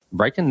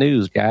Breaking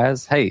news,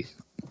 guys. Hey,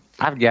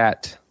 I've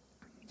got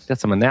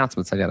some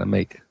announcements I got to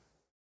make.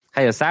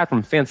 Hey, aside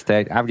from Fence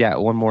Tech, I've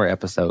got one more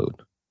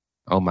episode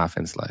on my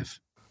Fence Life.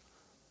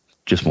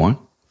 Just one?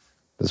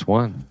 Just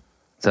one.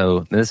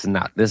 So this is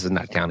not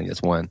counting as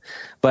one.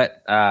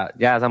 But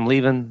guys, I'm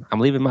leaving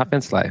my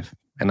Fence Life,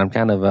 and I'm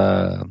kind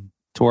of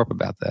tore up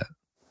about that.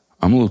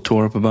 I'm a little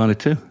tore up about it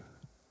too.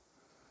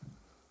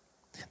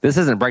 This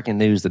isn't breaking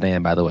news to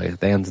Dan, by the way.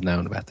 Dan's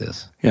known about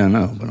this. Yeah, I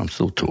know, but I'm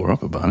still tore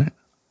up about it.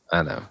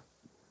 I know.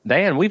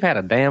 Dan, we've had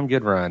a damn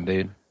good run,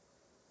 dude.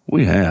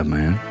 We have,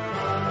 man.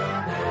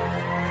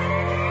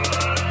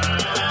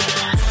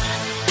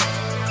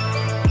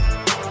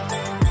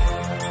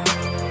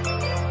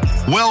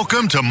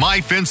 Welcome to My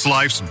Fence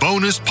Life's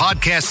bonus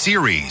podcast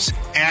series,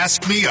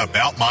 Ask Me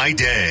About My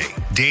Day.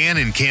 Dan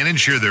and Cannon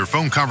share their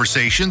phone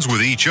conversations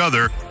with each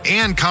other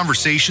and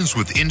conversations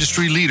with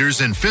industry leaders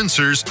and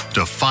fencers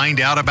to find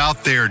out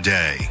about their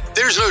day.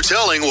 There's no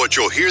telling what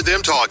you'll hear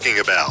them talking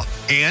about.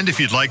 And if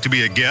you'd like to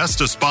be a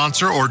guest, a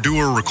sponsor, or do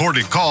a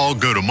recorded call,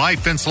 go to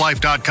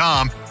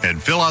myfencelife.com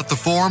and fill out the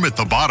form at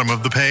the bottom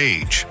of the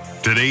page.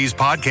 Today's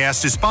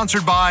podcast is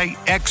sponsored by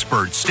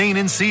Expert Stain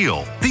and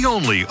Seal, the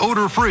only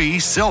odor-free,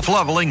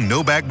 self-leveling,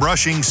 no-back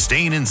brushing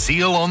stain and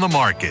seal on the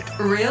market.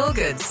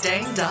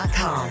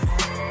 RealGoodStain.com.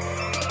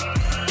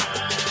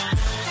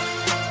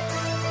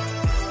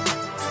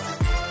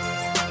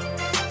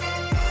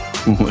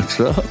 What's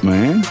up,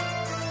 man?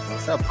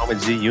 What's up,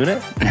 homie G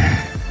Unit?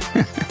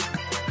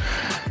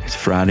 It's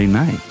Friday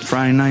night.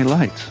 Friday Night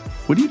Lights.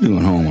 What are you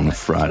doing home on a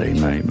Friday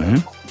night,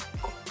 man?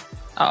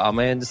 Oh,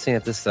 man, just seeing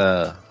if this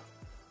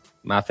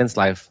My Fence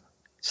Life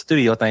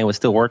studio thing was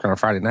still working on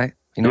Friday night.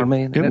 You know what I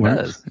mean? It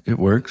works. It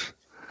works.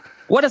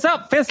 What is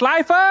up, Fence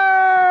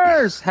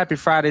Lifers? Happy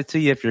Friday to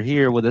you if you're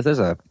here with us. There's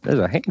a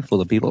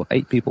handful of people,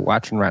 8 people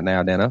watching right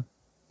now, Dano.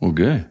 Well,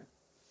 good.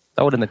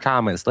 Throw it in the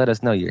comments. Let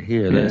us know you're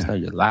here. Let us know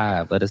you're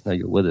live. Let us know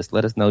you're with us.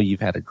 Let us know you've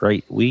had a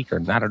great week or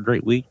not a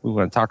great week. We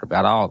want to talk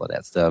about all of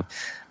that stuff.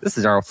 This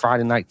is our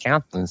Friday night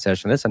counseling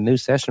session. This is a new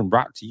session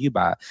brought to you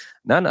by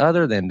none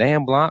other than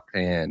Dan Blanc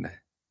and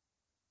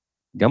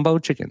Gumbo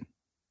Chicken.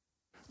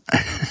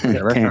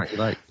 That restaurant you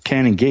like?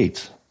 Cannon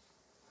Gates.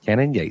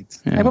 Cannon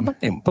Gates. Yeah.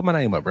 Hey, put my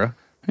name up, bro.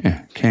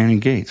 Yeah, Cannon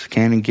Gates.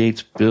 Cannon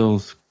Gates, Bill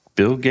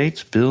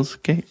Gates.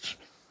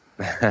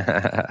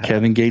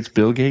 Kevin Gates,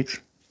 Bill Gates.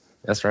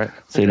 That's right.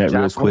 Say that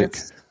real Josh quick.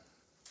 Wentz,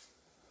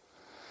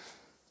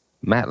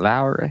 Matt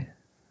Lowry,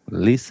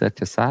 Lisa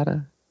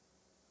Casada.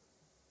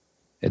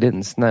 It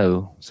didn't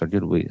snow, so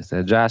good week.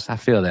 So Josh, I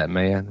feel that,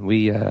 man.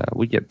 We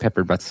get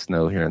peppered by the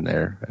snow here and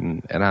there,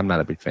 and I'm not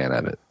a big fan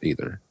of it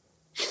either.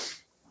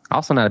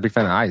 Also, not a big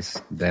fan of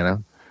ice,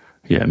 Dano.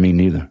 Yeah, me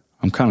neither.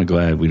 I'm kind of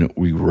glad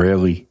we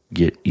rarely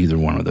get either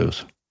one of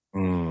those.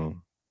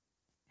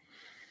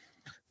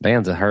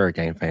 Dan's a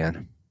hurricane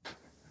fan.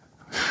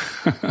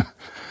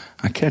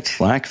 I catch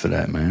slack for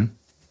that, man.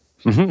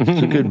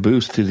 It's a good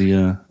boost to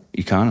the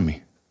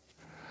economy.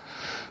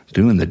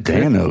 Doing the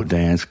Dano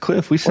dance.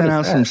 Cliff, we sent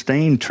out some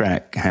stain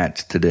track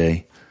hats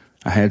today.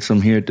 I had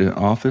some here at the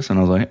office, and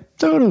I was like,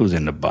 throw those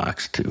in the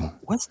box, too.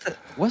 What's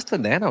the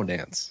Dano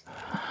dance?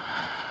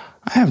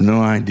 I have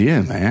no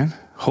idea, man.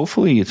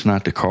 Hopefully it's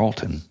not the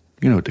Carlton.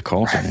 You know what the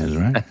Carlton is,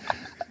 right?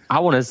 I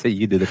want to see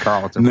you do the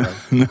Carlton. No.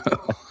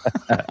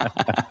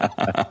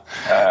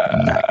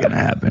 Not going to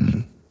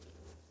happen.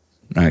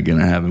 Not going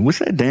to happen. What's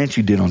that dance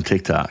you did on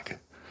TikTok?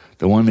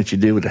 The one that you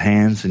did with the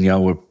hands and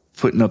y'all were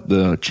putting up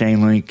the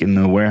chain link in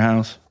the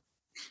warehouse?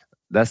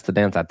 That's the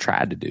dance I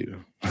tried to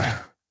do.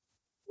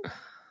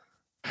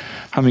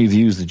 How many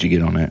views did you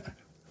get on that?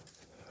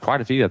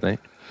 Quite a few, I think.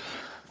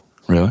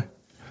 Really?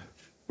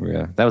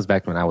 Yeah, that was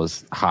back when I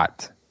was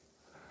hot.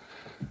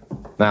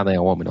 Now they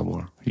don't want me no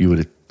more. You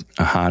were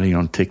a hottie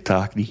on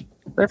TikTok?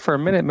 There for a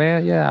minute,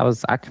 man. Yeah,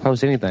 I could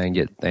post anything and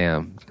get,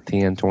 10,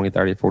 20,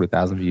 30,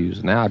 40,000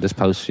 views. Now I just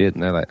post shit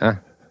and they're like,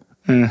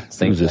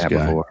 seen that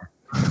before.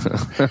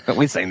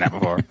 We've seen that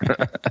before.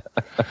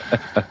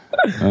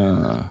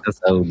 That's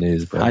old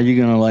news, bro. How you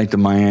going to like the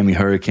Miami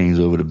Hurricanes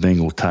over the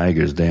Bengal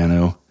Tigers,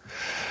 Dano?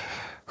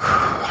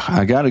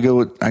 I got to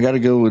go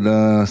with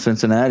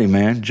Cincinnati,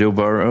 man. Joe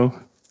Burrow.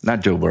 Not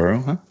Joe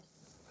Burrow, huh?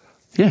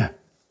 Yeah.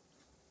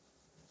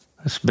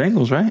 That's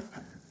Bengals, right?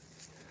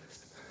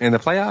 In the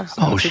playoffs?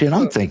 Oh, shit.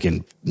 I'm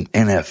thinking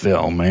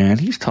NFL, man.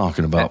 He's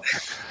talking about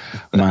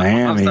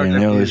Miami and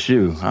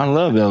LSU. I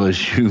love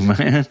LSU,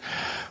 man.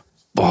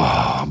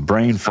 Oh,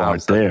 brain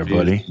fart there,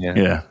 buddy.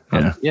 Yeah.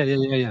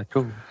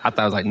 Cool. I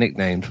thought it was like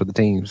nicknames for the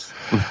teams.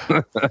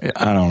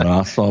 I don't know.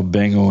 I saw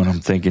Bengal and I'm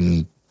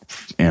thinking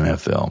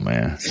NFL,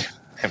 man.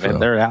 So,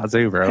 they're out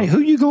too, bro. Hey, who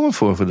you going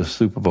for the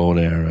Super Bowl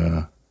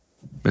there,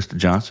 Mr.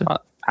 Johnson?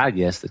 I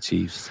guess the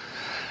Chiefs.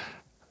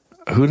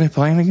 Who are they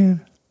playing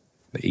again?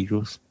 The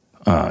Eagles.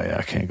 Oh, yeah,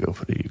 I can't go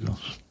for the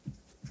Eagles.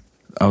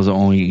 I was the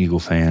only Eagle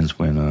fans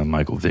when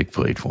Michael Vick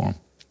played for him.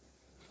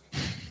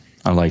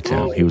 I liked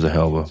him. He was a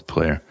hell of a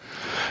player.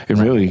 And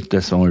really,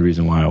 that's the only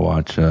reason why I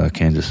watch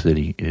Kansas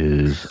City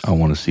is I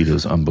want to see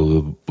those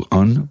unbelievable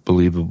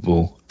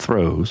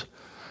throws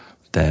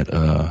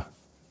that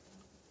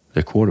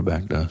Their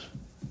quarterback does.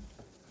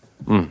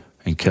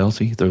 And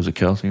Kelsey, throws a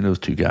Kelsey. Those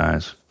two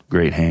guys,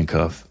 great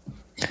handcuff.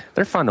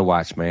 They're fun to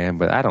watch, man,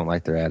 but I don't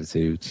like their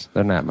attitudes.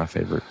 They're not my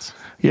favorites.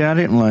 Yeah, I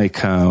didn't like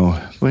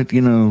how, but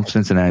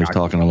Cincinnati was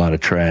talking a lot of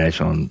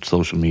trash on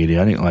social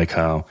media. I didn't like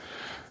how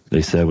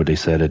they said what they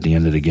said at the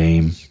end of the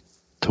game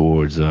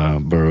towards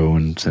Burrow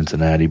and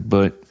Cincinnati.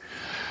 But,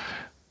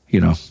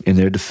 in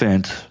their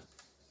defense,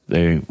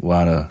 a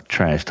lot of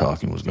trash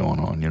talking was going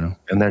on,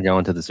 And they're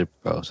going to the Super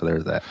Bowl, so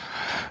there's that.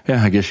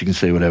 Yeah, I guess you can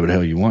say whatever the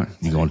hell you want.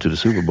 You're going to the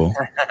Super Bowl.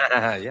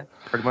 Yeah,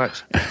 pretty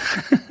much.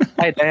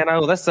 Hey,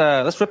 Dano, let's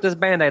rip this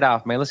Band-Aid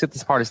off, man. Let's get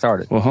this party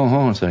started. Well, hold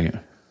on a second.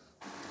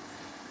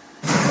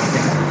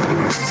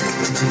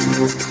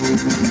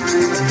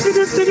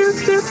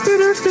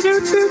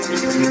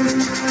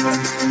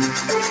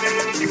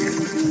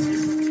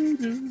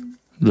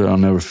 I'll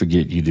never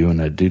forget you doing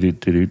that.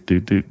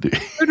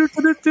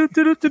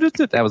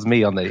 That was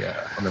me on the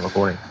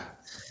recording.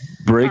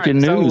 Breaking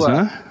news,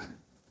 huh?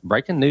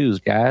 Breaking news,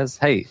 guys.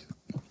 Hey,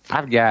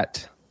 I've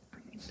got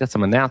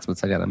some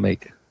announcements I got to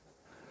make.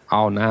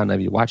 All 9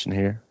 of you watching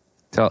here,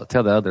 tell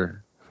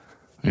the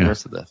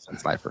rest of the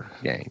Fence Lifer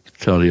gang.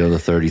 Tell the other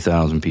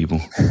 30,000 people.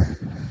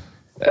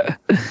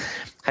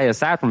 Hey,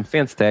 aside from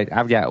Fence Tech,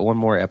 I've got one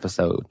more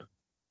episode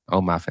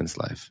on my Fence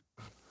Life.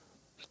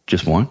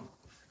 Just one?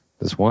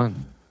 Just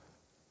one.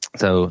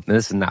 So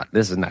this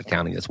is not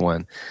counting as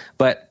one.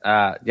 But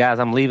guys,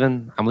 I'm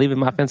leaving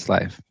my Fence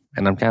Life,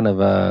 and I'm kind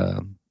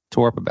of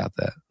tore up about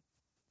that.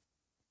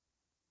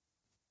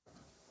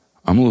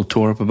 I'm a little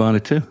tore up about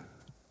it too.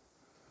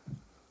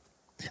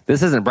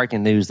 This isn't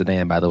breaking news to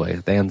Dan, by the way.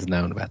 Dan's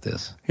known about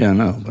this. Yeah, I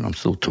know, but I'm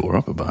still tore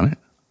up about it.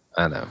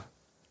 I know.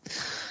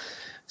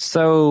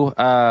 So,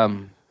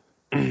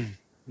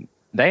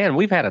 Dan,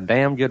 we've had a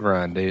damn good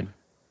run, dude.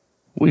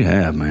 We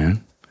have,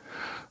 man.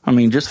 I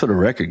mean, just for the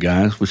record,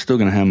 guys, we're still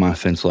going to have my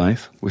Fence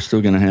Life. We're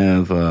still going to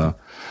have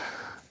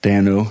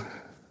Dano.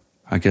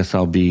 I guess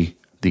I'll be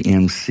the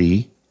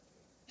MC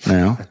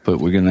now, but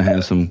we're going to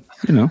have some,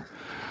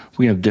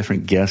 we have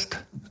different guest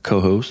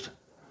co-hosts,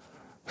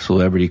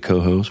 celebrity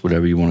co-hosts,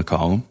 whatever you want to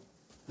call them.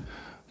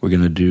 We're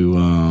going to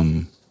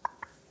do,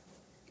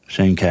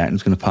 Shane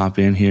Catton's going to pop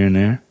in here and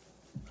there.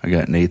 I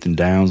got Nathan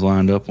Downs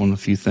lined up on a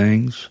few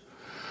things.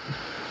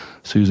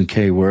 Susan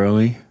K.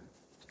 Worley.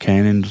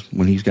 Cannon,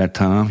 when he's got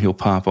time, he'll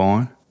pop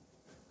on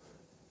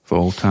for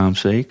old time's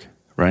sake,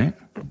 right?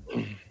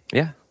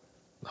 Yeah,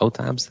 old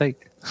time's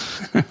sake.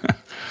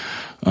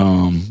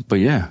 But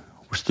yeah,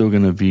 we're still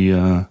going to be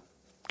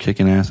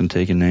kicking ass and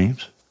taking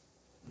names,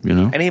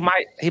 And he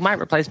might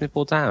replace me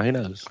full time. Who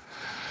knows?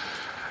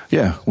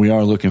 Yeah, we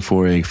are looking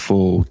for a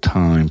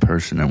full-time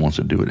person that wants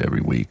to do it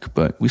every week.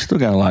 But we still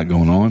got a lot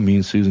going on. Me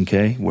and Susan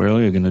K.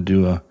 Worley are going to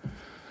do a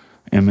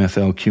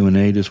MFL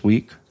Q&A this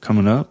week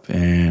coming up.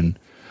 And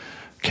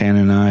Ken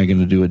and I are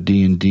going to do a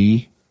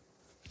D&D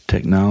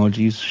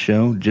technologies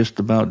show just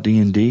about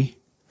D&D,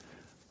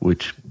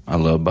 which I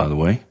love, by the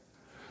way.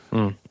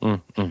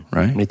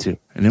 Right? Me too.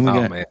 And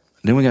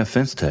then we got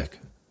Fence Tech.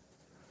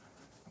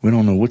 We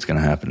don't know what's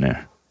going to happen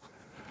there.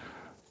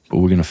 But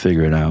we're going to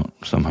figure it out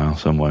somehow,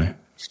 some way.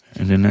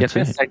 And then that's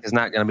Fence Tech is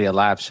not going to be a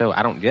live show.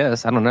 I don't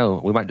know.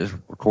 We might just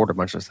record a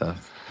bunch of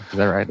stuff. Is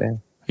that right, Dan?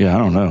 Yeah, I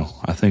don't know.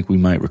 I think we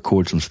might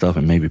record some stuff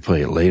and maybe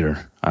play it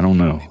later. I don't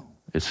know.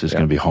 It's just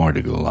going to be hard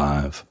to go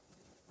live.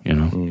 It's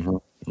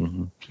going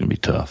to be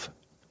tough.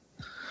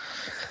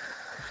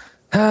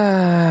 So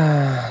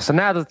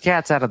now that the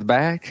cat's out of the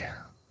bag,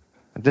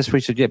 I guess we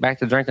should get back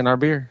to drinking our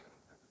beer.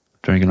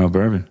 Drinking our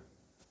bourbon.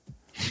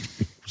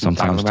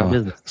 Sometimes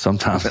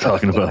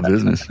talking about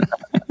business.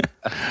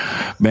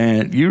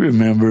 Man,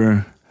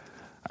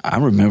 I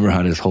remember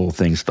how this whole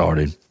thing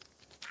started.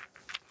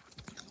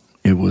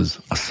 It was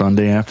a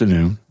Sunday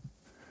afternoon.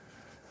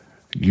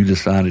 You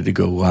decided to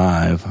go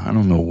live. I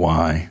don't know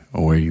why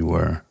or where you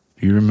were.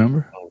 Do you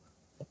remember?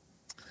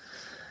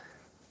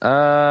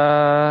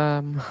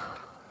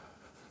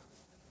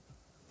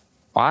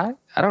 Why?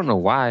 I don't know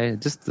why.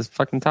 Just this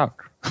fucking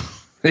talk.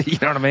 You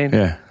know what I mean?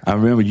 Yeah. I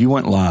remember you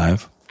went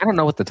live. I don't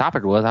know what the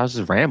topic was. I was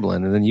just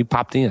rambling, and then you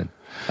popped in.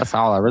 That's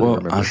all I really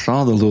remember. I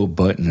saw the little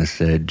button that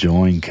said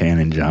join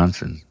Cannon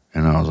Johnson.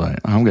 And I was like,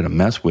 I'm going to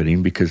mess with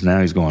him because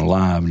now he's going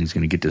live and he's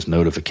going to get this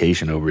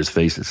notification over his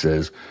face that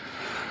says,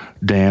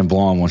 Dan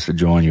Blom wants to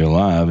join you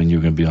live. And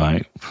you're going to be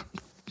like,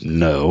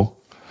 no.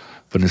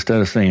 But instead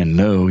of saying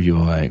no, you're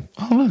like,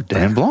 oh, look,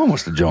 Dan Blom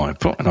wants to join.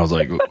 And I was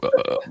like,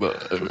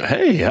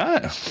 hey,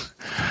 hi.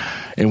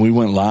 And we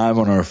went live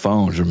on our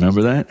phones.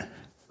 Remember that?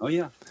 Oh,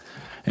 yeah.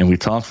 And we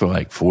talked for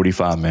like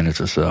 45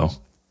 minutes or so.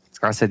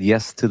 I said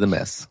yes to the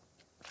mess.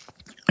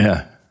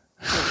 Yeah.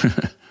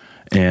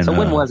 And, so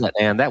when was that,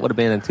 Dan? That would have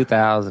been in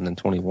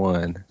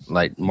 2021,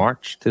 like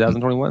March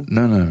 2021?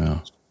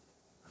 No.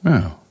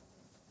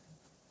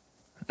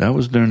 That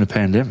was during the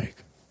pandemic.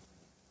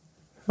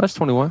 That's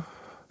 21.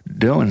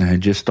 Dylan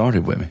had just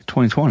started with me.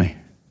 2020.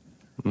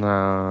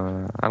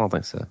 No, I don't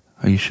think so.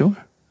 Are you sure?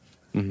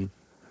 Mm-hmm.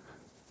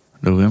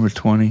 November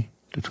 20,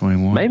 to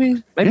 21.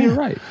 Maybe you're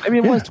right. Maybe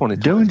it was 2020.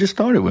 Dylan just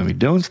started with me.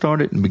 Dylan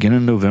started in the beginning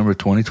of November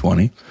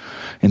 2020.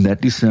 In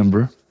that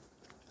December,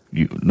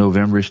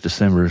 November-ish,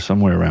 December,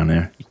 somewhere around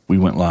there, we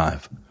went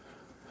live.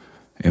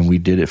 And we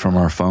did it from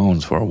our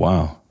phones for a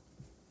while.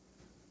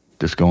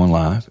 Just going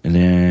live. And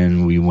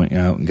then we went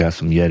out and got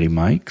some Yeti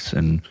mics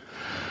and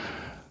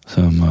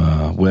some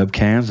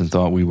webcams and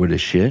thought we were the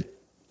shit.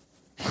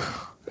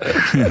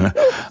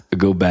 I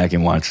go back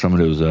and watch some of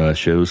those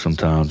shows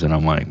sometimes, and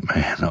I'm like,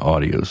 man, the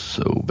audio's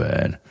so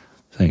bad.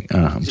 You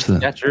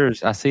got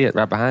yours. I see it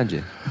right behind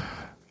you.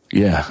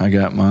 Yeah, I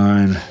got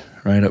mine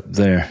right up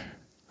there.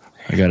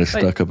 I got it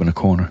stuck up in a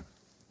corner.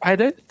 Hey,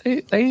 they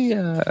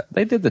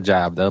did the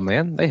job though,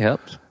 man. They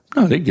helped.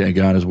 No, they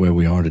got us where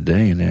we are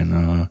today. And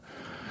then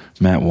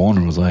Matt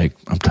Warner was like,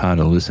 "I'm tired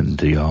of listening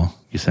to y'all.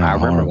 You sound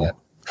horrible." That.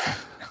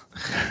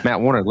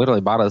 Matt Warner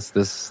literally bought us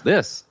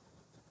this.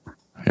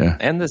 Yeah,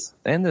 and this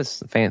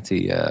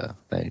fancy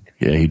thing.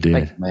 Yeah, he did.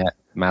 Thank you, Matt,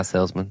 my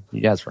salesman.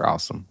 You guys were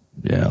awesome.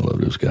 Yeah, I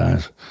love those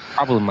guys.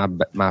 Probably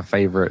my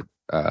favorite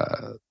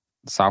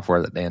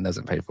software that Dan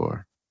doesn't pay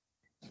for.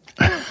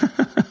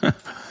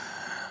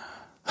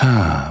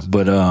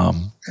 But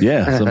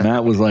yeah, so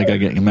Matt was like,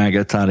 Matt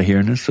got tired of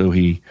hearing this, so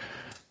he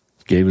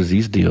gave us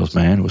these deals.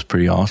 Man, it was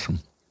pretty awesome.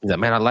 He's like,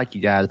 man, I like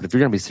you guys, but if you're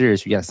gonna be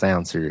serious, you gotta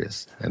sound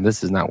serious, and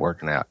this is not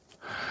working out.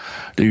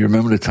 Do you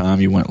remember the time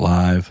you went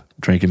live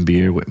drinking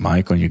beer with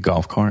Mike on your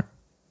golf cart?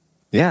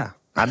 Yeah,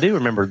 I do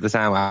remember the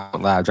time I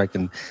went live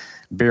drinking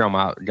beer on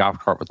my golf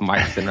cart with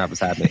Mike sitting right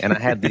beside me, and I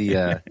had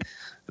the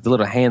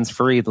little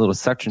hands-free, the little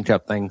suction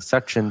cup thing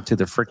suction to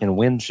the freaking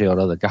windshield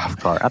of the golf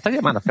cart. I think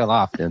it might have fell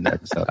off in the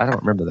episode. I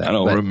don't remember that. I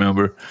don't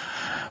remember.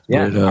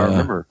 Yeah, but, I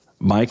remember.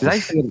 Mike I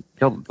used to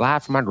go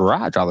live from my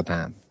garage all the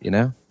time, you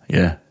know?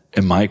 Yeah,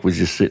 and Mike was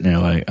just sitting there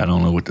like, I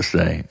don't know what to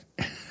say.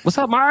 What's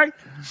up, Mike?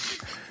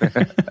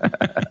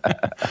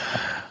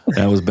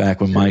 That was back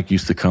when Mike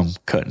used to come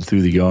cutting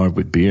through the yard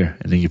with beer,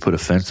 and then you put a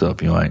fence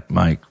up. You're like,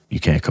 Mike,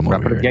 you can't come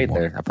over here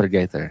anymore. I put a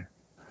gate there.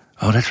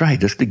 Oh, that's right.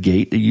 That's the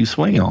gate that you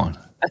swing on.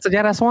 That's the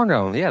gate I swung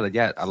on. Yeah, they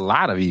got a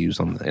lot of views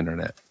on the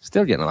internet.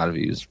 Still getting a lot of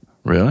views.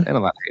 Really? And a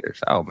lot of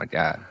haters. Oh, my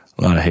God.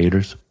 A lot of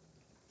haters?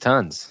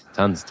 Tons.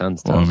 Well,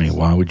 I mean,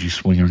 why would you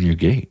swing on your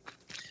gate?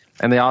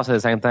 And they all say the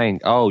same thing.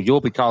 Oh,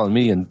 you'll be calling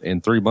me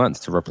in 3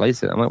 months to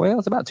replace it. I'm like, well,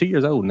 it's about 2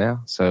 years old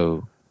now.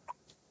 So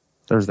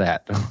there's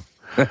that.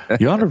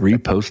 You ought to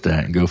repost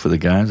that and go for the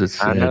guys that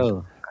said I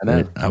know.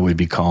 that I would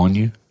be calling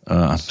you.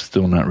 I'm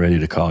still not ready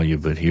to call you,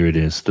 but here it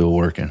is, still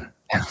working.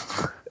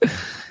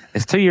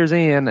 It's 2 years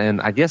in,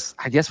 and I guess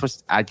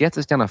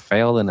it's gonna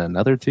fail in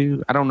another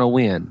 2. I don't know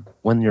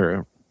when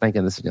you're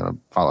thinking this is gonna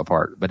fall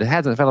apart, but it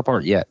hasn't fell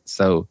apart yet.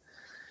 So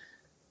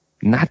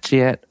not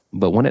yet,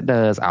 but when it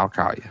does, I'll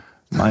call you.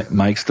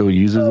 Mike still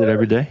uses it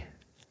every day?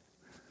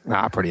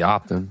 Nah, pretty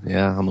often.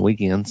 Yeah, on the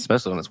weekends,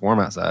 especially when it's warm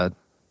outside.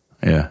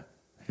 Yeah.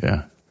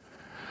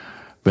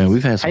 Man,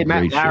 we've had some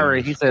Matt great Lowry,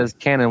 shows. he says,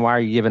 Cannon, why are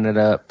you giving it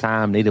up?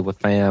 Time needed with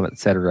fam,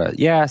 etc.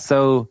 Yeah,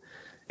 so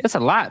it's a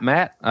lot,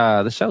 Matt.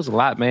 The show's a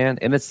lot, man,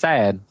 and it's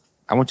sad.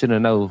 I want you to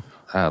know,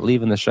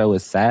 leaving the show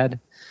is sad.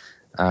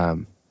 I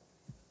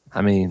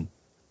mean,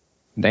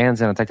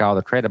 Dan's going to take all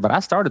the credit, but I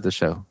started the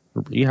show.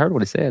 You heard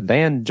what he said.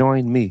 Dan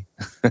joined me.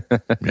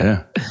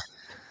 Yeah.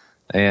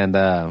 And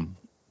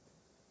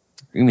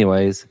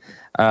anyways,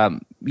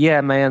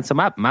 yeah, man. So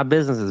my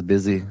business is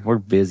busy. We're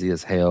busy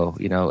as hell,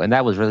 you know, and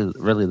that was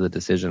really the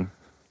decision.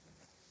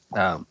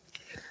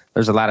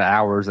 There's a lot of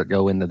hours that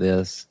go into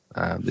this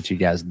that you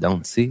guys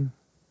don't see.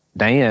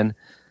 Dan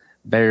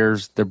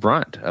bears the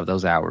brunt of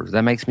those hours.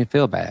 That makes me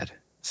feel bad.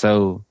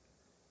 So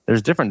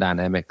there's different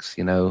dynamics,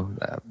 you know,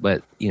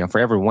 but you know, for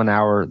every 1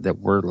 hour that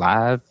we're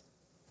live,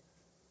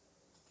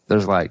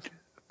 there's like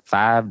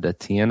 5 to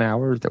 10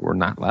 hours that we're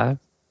not live.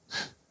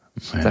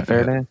 Is that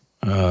fair, Dan?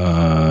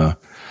 Are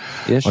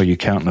you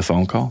counting the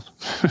phone calls?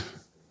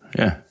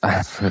 Yeah.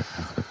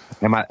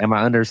 Am I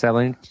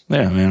underselling?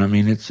 Yeah, man. I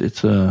mean,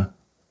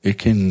 it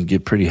can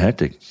get pretty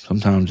hectic.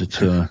 Sometimes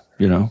it's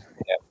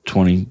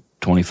 20,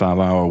 25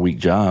 hour a week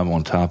job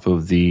on top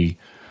of the,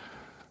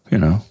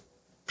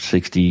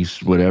 60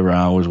 whatever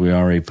hours we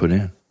already put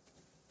in.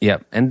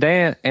 Yep. And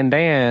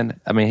Dan,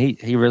 I mean,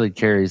 he really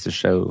carries the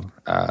show.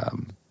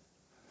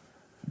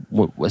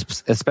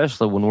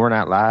 Especially when we're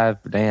not live,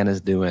 Dan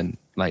is doing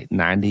like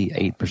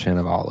 98%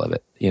 of all of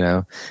it, you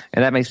know,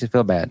 and that makes me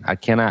feel bad. I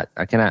cannot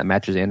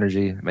match his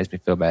energy. It makes me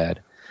feel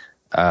bad.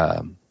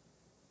 And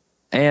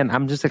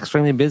I'm just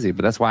extremely busy,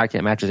 but that's why I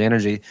can't match his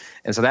energy.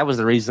 And so that was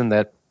the reason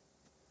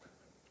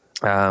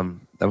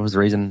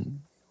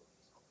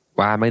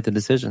why I made the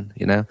decision,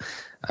 you know.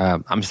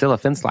 I'm still a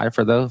fence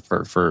lifer though,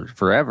 for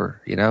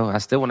forever, you know. I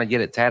still want to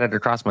get it tatted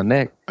across my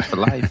neck for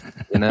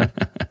life, you know.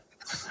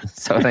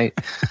 So it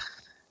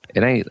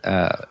ain't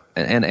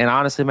and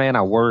honestly, man,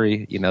 I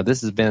worry, you know,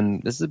 this has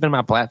been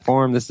my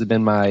platform. This has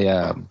been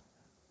my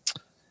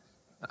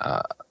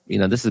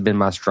this has been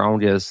my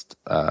strongest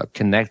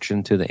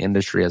connection to the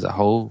industry as a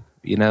whole,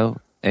 you know.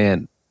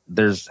 And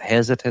there's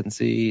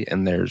hesitancy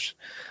and there's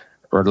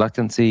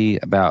reluctancy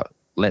about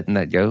letting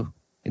that go,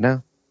 you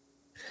know.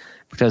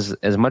 because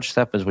as much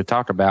stuff as we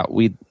talk about,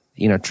 we,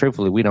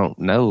 truthfully, we don't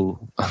know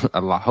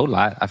whole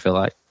lot, I feel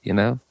like,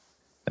 and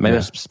maybe I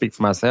speak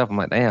for myself. I'm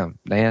like, damn,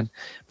 Dan,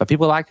 but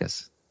people like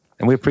us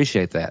and we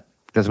appreciate that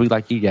because we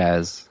like you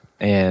guys.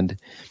 And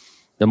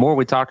the more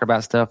we talk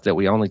about stuff that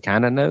we only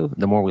kind of know,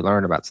 the more we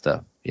learn about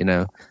stuff,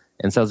 And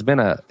so it's been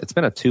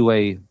a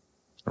two-way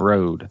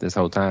road this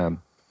whole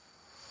time.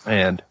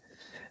 And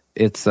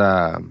it's,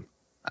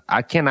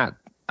 I cannot,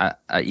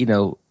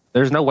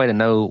 there's no way to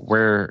know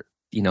where,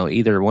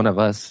 either one of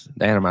us,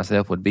 Dan or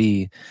myself, would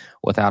be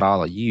without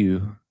all of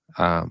you.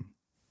 But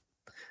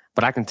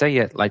I can tell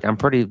you, like, I'm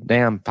pretty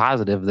damn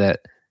positive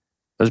that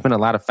there's been a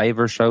lot of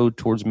favor showed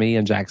towards me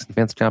and Jackson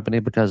Fence Company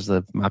because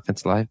of my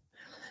fence life.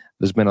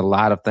 There's been a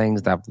lot of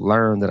things that I've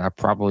learned that I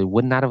probably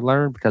would not have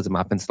learned because of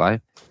my fence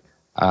life.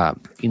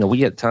 We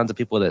get tons of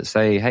people that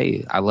say,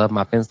 hey, I love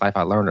my fence life.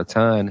 I learned a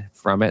ton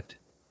from it.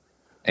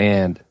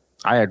 And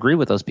I agree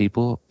with those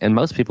people. And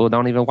most people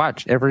don't even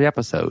watch every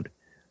episode.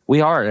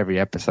 We are every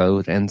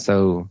episode. And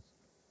so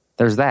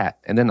there's that.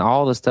 And then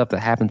all the stuff that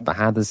happens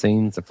behind the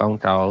scenes, the phone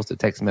calls, the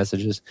text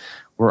messages,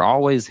 we're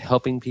always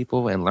helping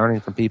people and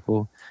learning from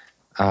people.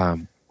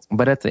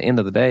 But at the end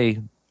of the day,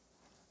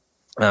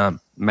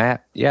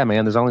 Matt, yeah,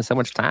 man, there's only so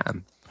much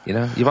time.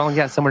 You've only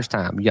got so much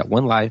time. You got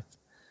one life.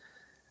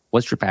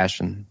 What's your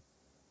passion?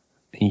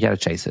 And you got to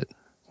chase it.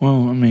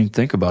 Well, I mean,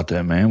 think about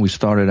that, man. We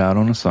started out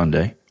on a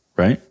Sunday,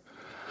 right?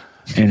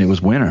 And it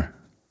was winter.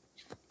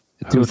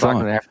 2 o'clock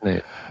in the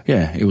afternoon.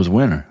 Yeah, it was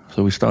winter.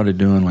 So we started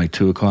doing like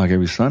 2 o'clock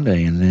every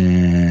Sunday. And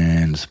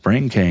then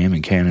spring came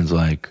and Cannon's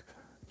like,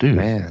 dude,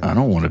 man, I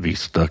don't want to be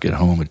stuck at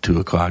home at 2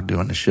 o'clock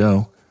doing the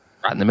show.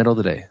 Right in the middle of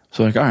the day.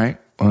 So like, all right,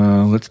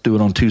 let's do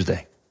it on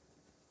Tuesday.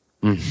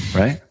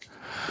 Right?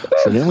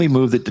 So then we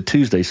moved it to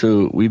Tuesday.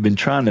 So we've been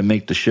trying to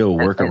make the show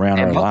work around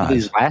our lives.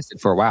 These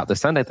lasted for a while. The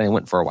Sunday thing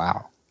went for a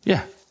while.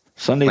 Yeah.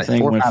 Sunday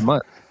thing 4 or 5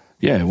 months.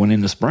 Yeah, it went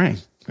in the spring.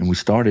 And we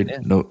started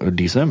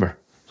December.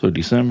 So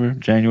December,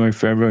 January,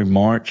 February,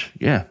 March.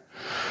 Yeah.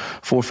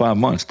 4 or 5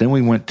 months. Then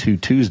we went to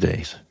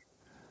Tuesdays.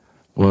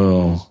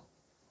 Well,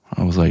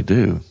 I was like,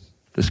 dude,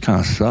 this kind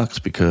of sucks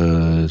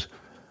because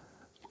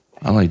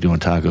I like doing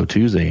Taco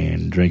Tuesday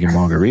and drinking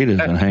margaritas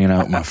and hanging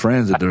out with my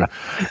friends at the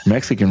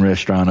Mexican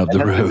restaurant up the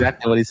road. That's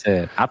exactly what he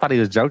said. I thought he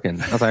was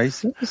joking. I was like, are you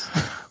serious?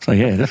 It's like,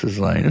 yeah, this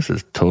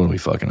is totally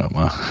fucking up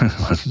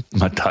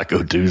my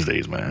Taco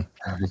Tuesdays, man.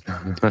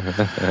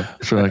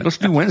 So like, let's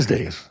do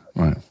Wednesdays.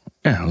 Right.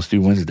 Yeah, let's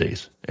do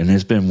Wednesdays. And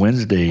it's been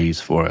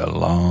Wednesdays for a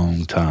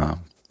long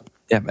time.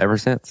 Yeah, ever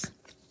since.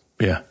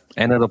 Yeah.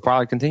 And it'll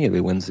probably continue to be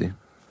Wednesday.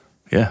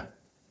 Yeah.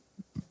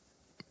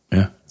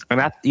 Yeah.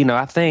 And I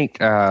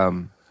think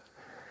I've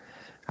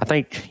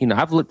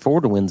looked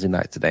forward to Wednesday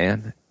nights,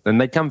 Dan, and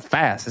they come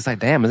fast. It's like,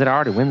 damn, is it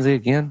already Wednesday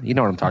again? You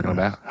know what I'm talking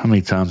about. How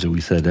many times have we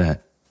said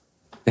that?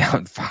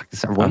 Fuck,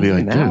 it's Wednesday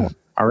like, now. Dude,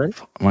 already?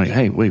 I'm like,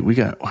 hey, wait,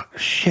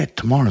 shit,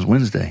 tomorrow's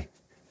Wednesday.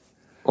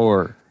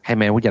 Or, hey,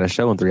 man, we got a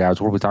show in 3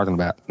 hours. What are we talking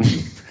about?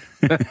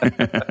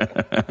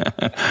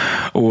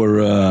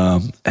 Or,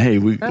 hey,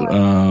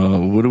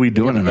 what are we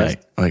doing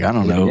tonight? Like, I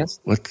don't know. Yes.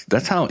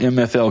 That's how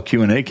MFL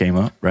Q&A came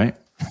up, right?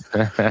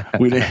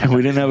 we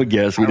didn't have a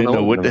guest. We didn't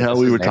know what the hell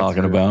we were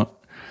talking about.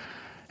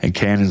 And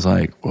Cannon's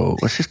like, well,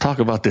 let's just talk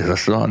about this. I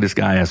saw this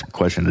guy ask a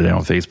question today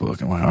on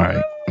Facebook. And I'm like, all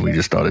right. And we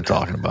just started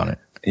talking about it.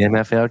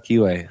 MFL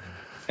QA.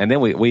 And then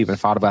we even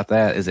thought about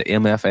that. Is it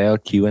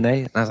MFL Q&A?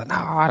 And I was like, no,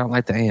 I don't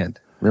like the and.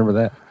 Remember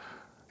that?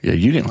 Yeah,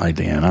 you didn't like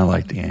the and. I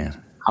like the and.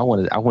 I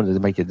wanted to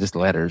make it just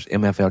letters,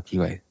 MFL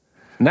QA.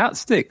 Now it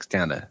sticks,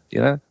 kind of,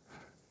 Yeah.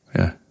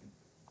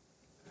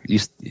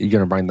 You're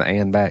going to bring the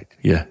and back?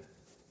 Yeah.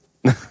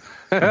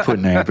 I'm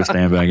putting the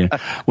ampersand back in.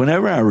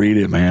 Whenever I read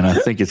it, man, I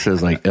think it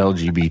says like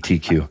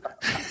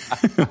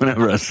LGBTQ.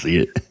 Whenever I see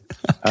it.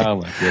 Oh,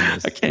 my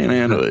goodness. I can't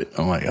handle it.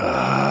 I'm like,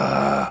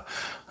 I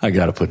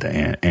got to put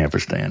the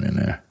ampersand in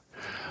there.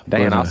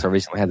 Dan also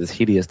recently had this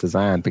hideous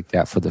design picked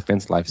out for the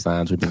Fence Life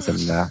signs we've been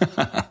sending out.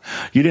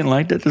 You didn't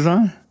like that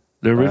design?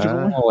 The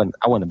original one?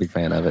 I wasn't a big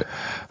fan of it.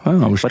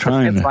 Well, I was but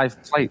trying the Fence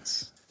Life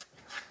plates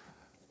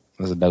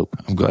was dope.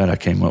 I'm glad I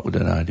came up with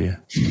that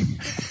idea.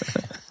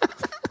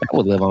 That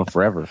would live on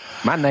forever.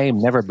 My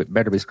name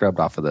better be scrubbed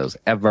off of those,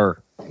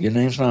 ever. Your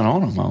name's not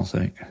on them, I don't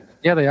think.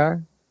 Yeah, they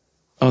are.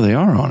 Oh, they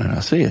are on it. I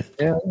see it.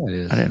 Yeah, it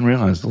is. I didn't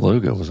realize the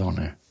logo was on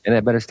there. And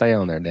it better stay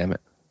on there, damn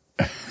it.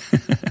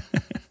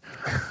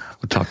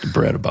 We'll talk to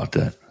Brett about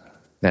that.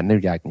 That new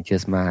guy can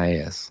kiss my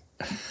ass.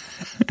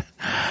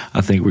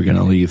 I think we're going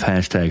to leave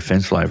hashtag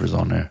Fence Lifers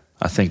on there.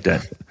 I think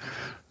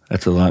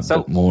that's a lot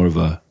bit more of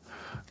a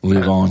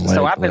live-on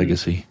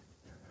legacy.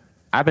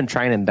 I've been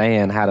training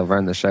Dan how to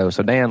run the show.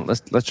 So Dan,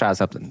 let's try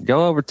something.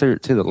 Go over to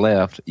the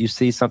left. You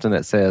see something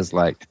that says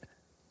like,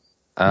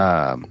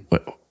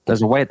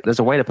 there's a way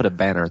to put a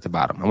banner at the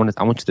bottom.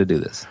 I want you to do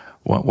this.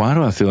 Why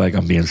do I feel like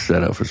I'm being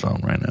set up for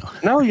something right now?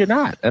 No, you're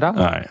not at all.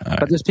 All right.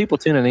 But there's people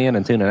tuning in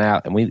and tuning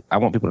out, and I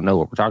want people to know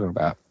what we're talking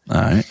about.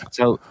 All right.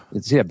 So,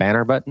 you see a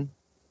banner button?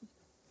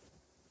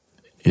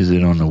 Is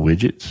it on the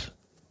widgets?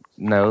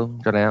 No,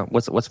 go down.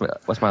 What's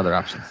my other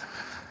options?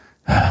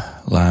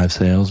 Live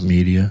sales,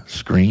 media,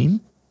 screen.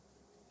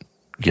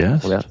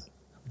 Yes. What else?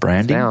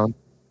 Branding. Down.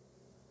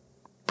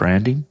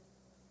 Branding.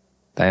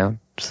 Down.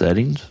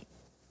 Settings.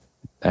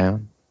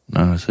 Down.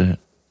 No, that's it.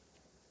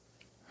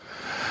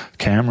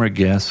 Camera,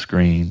 guest,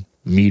 screen,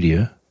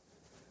 media,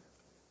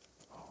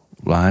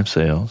 live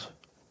sales,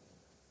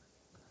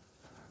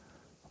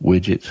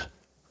 widgets,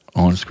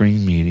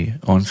 on-screen media,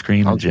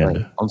 on-screen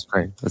agenda. On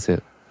screen. That's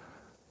it.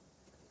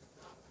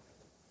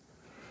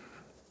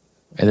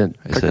 And then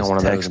It click on says one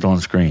of text those. on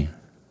screen.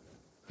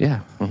 Yeah.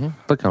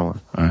 Click on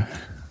one. All right.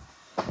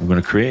 I'm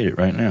going to create it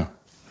right now.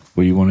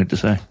 What do you want it to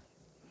say?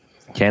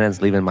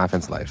 Cannon's leaving my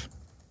fence life.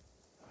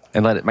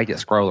 And make it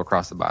scroll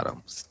across the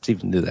bottom. See if you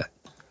can do that.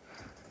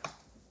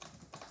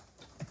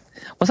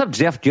 What's up,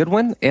 Jeff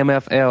Goodwin?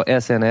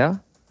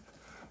 MFLSNL.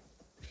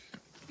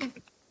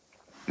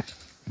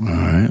 All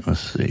right. Let's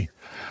see.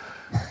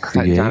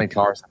 Like Johnny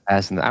Carson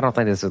passing. I don't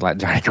think this is like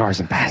Johnny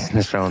Carson passing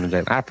the show on the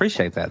J. I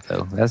appreciate that,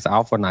 though. That's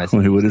awful nice.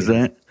 Wait, what is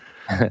that?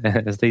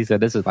 Steve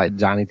said this is like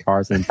Johnny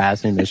Carson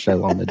passing the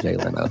show on the Jay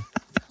Leno.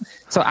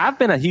 So I've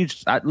been a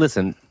huge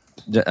listen,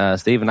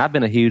 Stephen. I've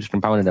been a huge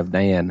component of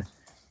Dan.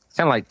 It's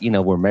kind of like,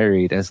 we're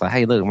married, and it's like,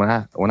 hey, look, when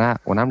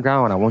I'm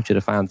gone, I want you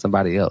to find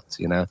somebody else.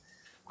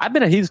 I've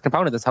been a huge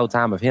component this whole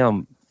time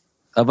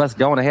of us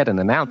going ahead and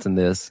announcing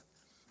this,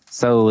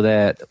 so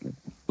that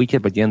we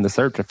could begin the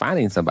search of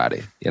finding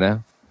somebody.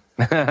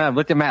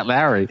 Look at Matt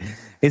Lowry.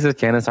 He says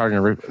Cannon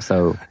Sergeant.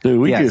 So, dude,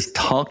 we just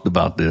talked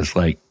about this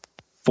like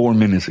 4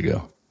 minutes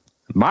ago.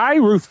 My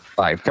Roof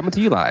Life, coming to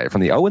you live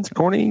from the Owens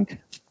Corning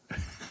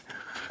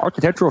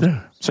Architectural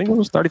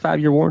Shingles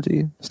 35-year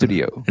warranty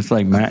studio. It's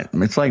like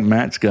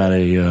Matt's got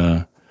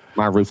a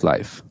My Roof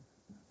Life.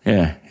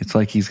 Yeah, it's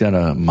like he's got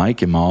a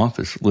mic in my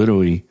office.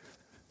 Literally,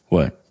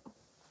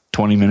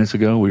 20 minutes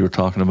ago we were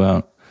talking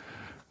about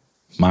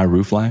My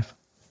Roof Life.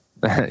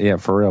 Yeah,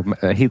 for real.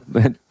 You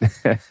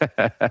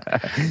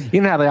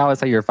know how they always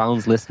say your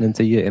phone's listening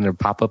to you and it'll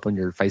pop up on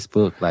your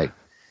Facebook, like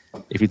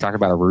if you talk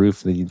about a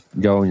roof, then you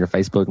go on your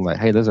Facebook and like,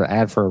 hey, there's an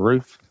ad for a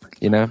roof,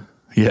 Yeah.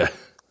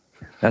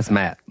 That's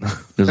Matt.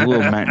 There's a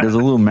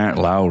little Matt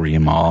Lowry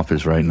in my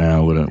office right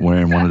now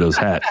wearing one of those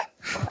hats.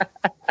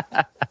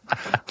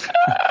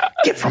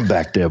 Get from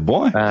back there,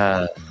 boy.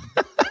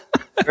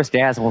 Chris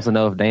Gass wants to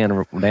know if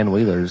Dan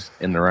Wheeler's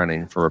in the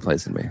running for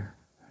replacing me.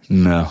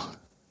 No,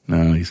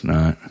 he's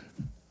not.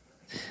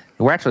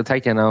 We're actually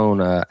taking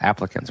on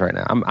applicants right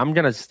now. I'm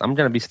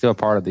gonna be still a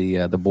part of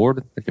the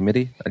board, the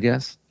committee, I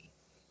guess.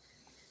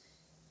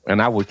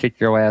 And I would kick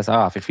your ass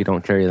off if you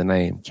don't carry the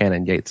name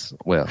Cannon Gates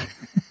well.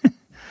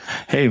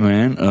 Hey,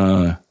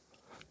 man,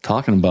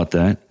 talking about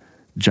that,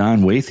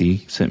 John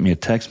Wathy sent me a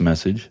text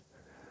message.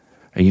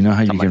 And you know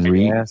how you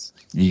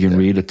can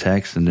read a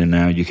text and then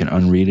now you can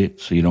unread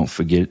it so you don't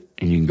forget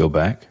and you can go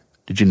back?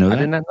 Did you know that?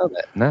 I did not know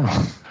that, no.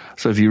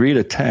 So if you read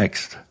a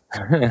text,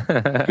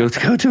 go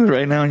to it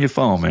right now on your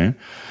phone, man.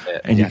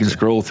 And you can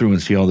scroll through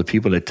and see all the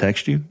people that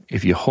text you.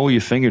 If you hold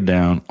your finger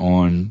down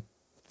on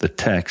the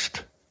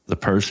text, the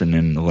person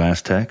in the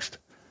last text.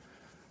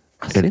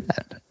 I see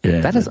that.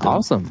 Yeah. That is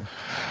awesome.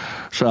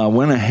 So I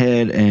went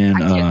ahead and... I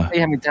can't tell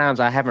you how many times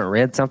I haven't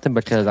read something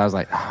because I was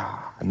like,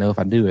 I know if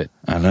I do it.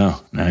 I know.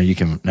 Now you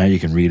can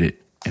read it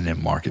and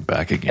then mark it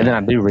back again. And then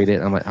I do read it.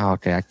 And I'm like,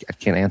 okay, I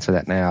can't answer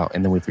that now.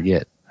 And then we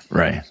forget.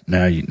 Right.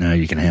 Now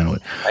you can handle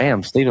it.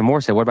 Damn, Stephen Moore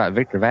said, what about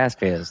Victor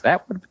Vasquez?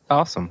 That would be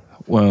awesome.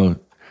 Well,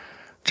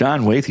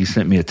 John Wathy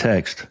sent me a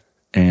text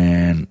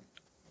and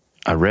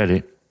I read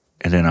it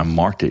and then I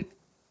marked it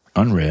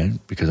unread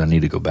because I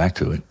need to go back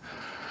to it.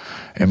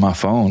 And my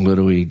phone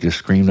literally just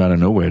screamed out of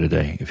nowhere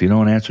today. If you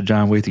don't answer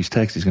John Wathy's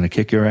text, he's going to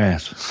kick your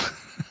ass.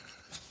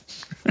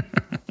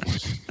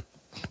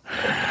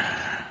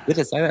 Did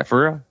it say that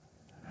for real?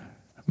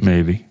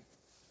 Maybe.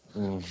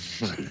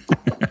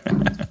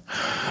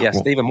 Yeah,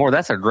 Stephen Moore,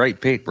 that's a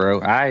great pick,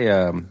 bro.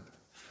 I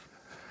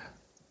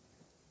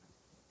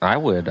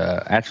would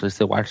actually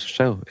still watch the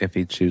show if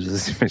he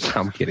chooses.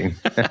 I'm kidding.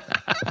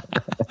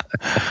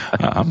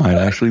 I might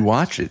actually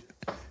watch it.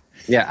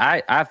 Yeah,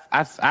 I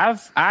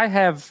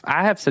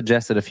have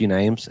suggested a few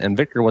names, and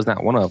Victor was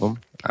not one of them.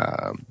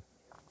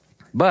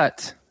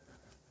 But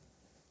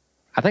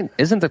I think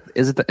is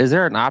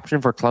there an option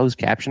for closed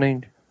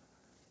captioning?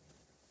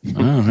 I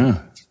don't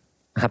know.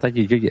 I think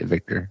you could get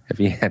Victor if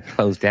you had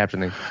closed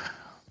captioning.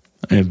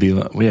 It'd be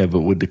like, yeah,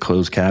 but would the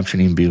closed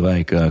captioning be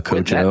like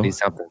Coach L?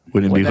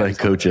 Wouldn't it be like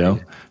Coach L?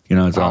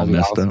 It's all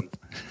messed up.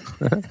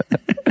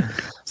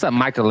 What's up,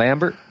 Michael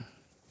Lambert?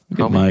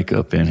 Get Mike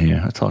up in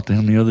here. I talked to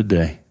him the other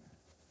day.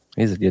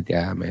 He's a good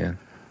guy, man.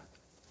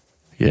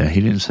 Yeah, he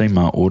didn't say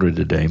my order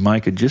today.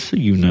 Micah, just so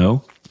you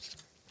know,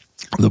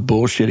 the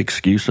bullshit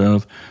excuse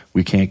of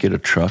we can't get a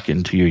truck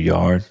into your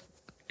yard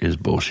is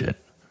bullshit.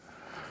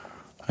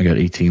 I got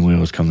 18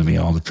 wheels come to me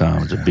all the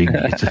time. It's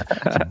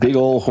a big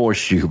old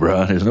horseshoe,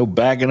 bro. There's no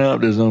backing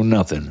up. There's no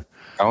nothing.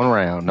 Going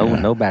around.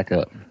 No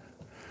backup.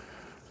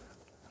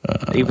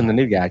 Even the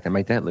new guy can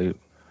make that loop.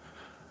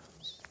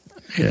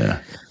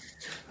 Yeah.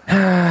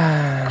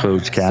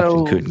 Closed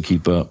caption couldn't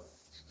keep up.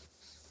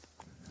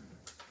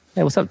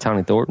 Hey, what's up,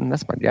 Tony Thornton?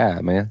 That's my guy,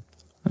 man.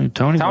 Hey,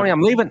 Tony,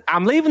 I'm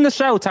leaving the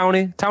show,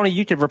 Tony. Tony,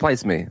 you could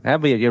replace me.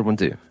 That'd be a good one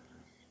too.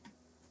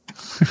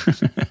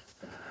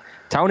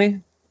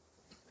 Tony,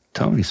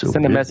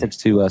 send a message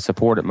to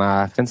support at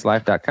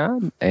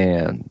myfencelife.com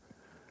and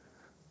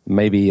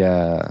maybe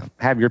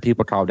have your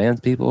people call Dan's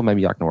people.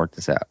 Maybe y'all can work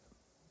this out.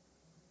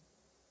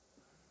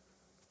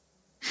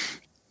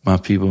 My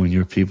people and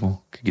your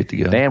people could get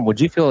together. Dan, would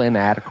you feel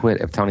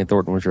inadequate if Tony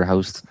Thornton was your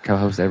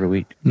co-host every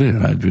week?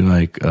 Dude, I'd be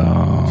like,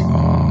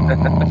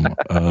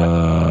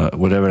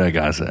 whatever that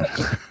guy said.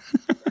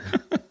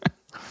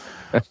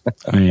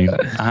 I mean,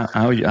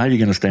 how are you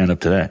going to stand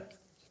up to that?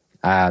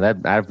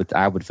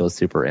 I would feel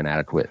super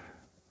inadequate.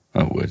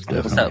 I would,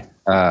 definitely.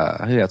 What's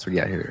up? Who else we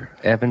got here?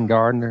 Evan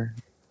Gardner.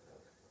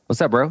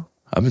 What's up, bro?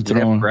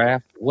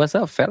 What's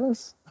up,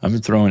 fellas? I've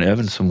been throwing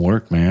Evan some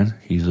work, man.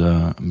 He's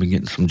been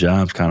getting some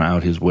jobs kind of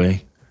out his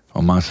way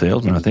on My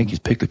Salesman. I think he's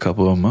picked a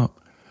couple of them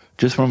up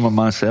just from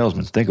My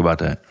Salesman. Think about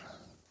that.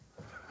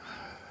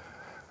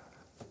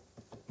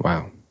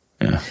 Wow.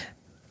 Yeah.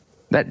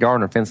 That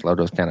Gardner fence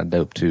logo is kind of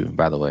dope too,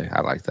 by the way.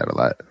 I like that a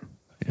lot.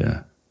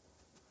 Yeah.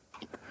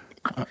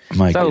 So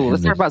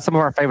let's talk about some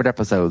of our favorite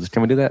episodes.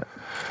 Can we do that,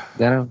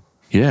 Dano?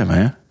 Yeah,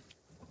 man.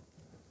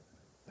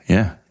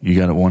 Yeah. You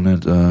got one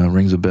that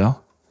rings a bell?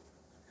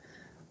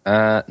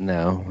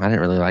 No, I didn't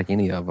really like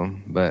any of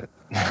them, but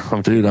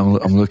dude, I'm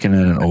looking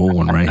at an old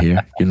one right here.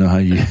 You know how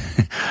you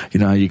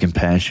can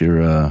pass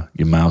your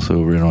mouse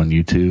over it on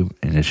YouTube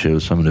and it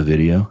shows some of the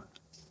video?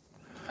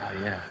 Oh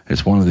yeah.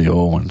 It's one of the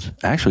old ones.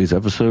 Actually, it's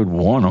episode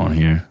 1 on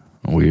here.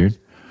 Weird.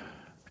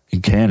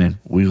 In canon,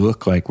 we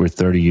look like we're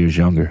 30 years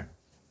younger.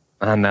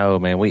 I know,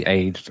 man. We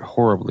aged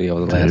horribly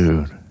over the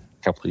last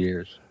couple of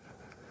years.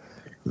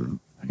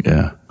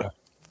 Yeah.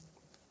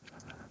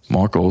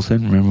 Mark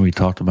Olson, remember we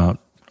talked about,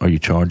 are you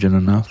charging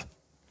enough?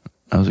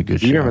 That was a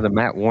good show. Do you remember the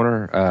Matt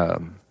Warner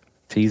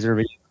teaser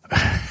video?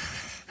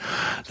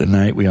 The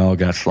night we all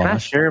got sloshed. Can I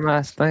share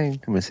my thing?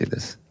 Let me see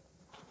this.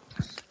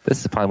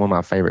 This is probably one of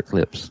my favorite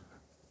clips.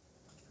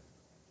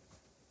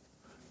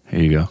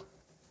 Here you go.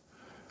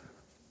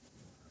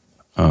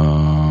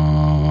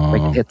 We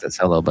can hit the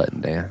solo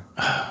button, Dan.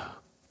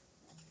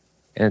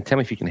 And tell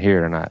me if you can hear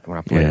it or not when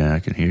I play it. Yeah, I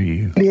can hear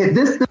you.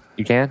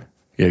 You can?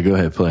 Yeah, go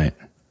ahead, play it.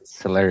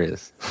 It's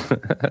hilarious.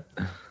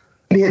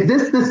 He had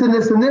this, and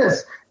this, and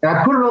this. And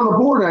I put it on the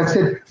board, and I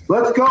said,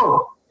 let's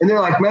go. And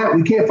they're like, Matt,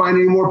 we can't find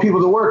any more people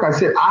to work. I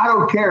said, I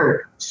don't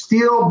care.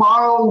 Steal,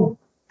 borrow,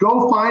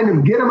 go find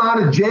them, get them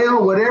out of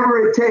jail,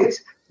 whatever it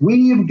takes.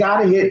 We've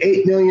got to hit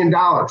 $8 million.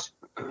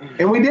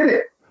 And we did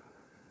it.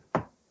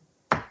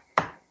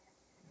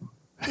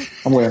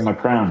 I'm wearing my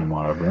crown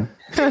tomorrow, bro.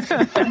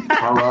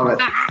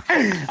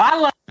 I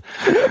love it.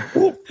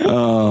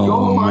 Oh,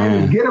 go find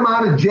them, get them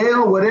out of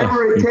jail,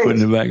 whatever it takes.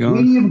 Putting it back on?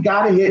 We've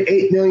got to hit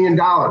 $8 million.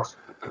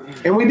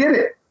 And we did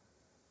it.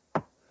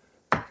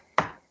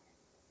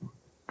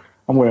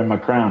 I'm wearing my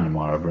crown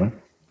tomorrow, bro.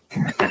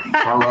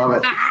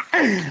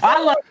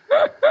 I love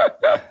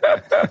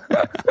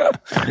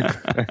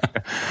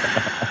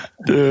it.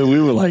 Dude,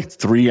 we were like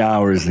 3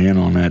 hours in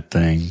on that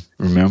thing.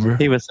 Remember?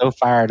 He was so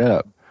fired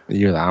up.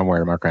 You're like, I'm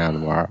wearing my crown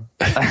tomorrow.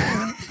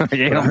 I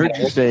heard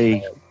you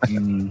say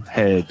you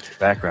had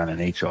background in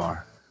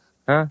HR.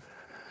 Huh?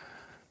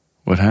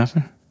 What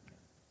happened?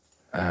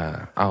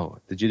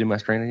 Did you do my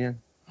screen again?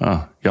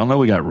 Oh, y'all know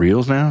we got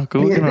reels now? Go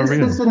look at our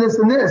reels. This, and this,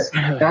 and this.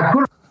 And I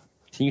put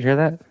Can you hear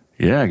that?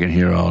 Yeah, I can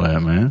hear all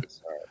that, man.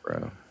 Sorry,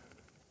 bro.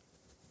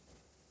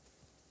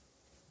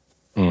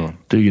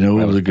 Dude, you know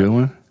what was a good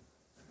one?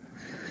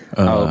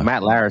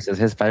 Matt Lauer says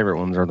his favorite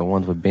ones are the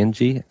ones with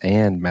Benji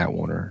and Matt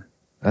Warner.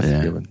 That's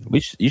a good one.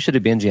 You should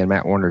have Benji and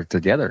Matt Warner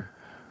together.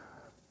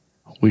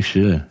 We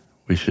should.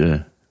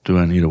 Do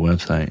I need a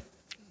website?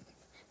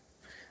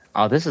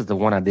 Oh, this is the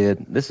one I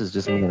did. This is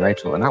just me and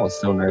Rachel, and I was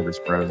so nervous,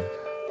 bro.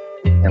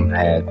 I'm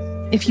mad.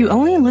 If you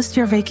only list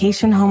your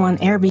vacation home on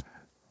Airbnb.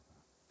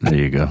 There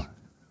you go.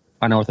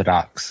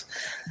 Unorthodox.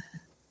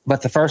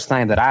 But the first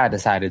thing that I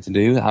decided to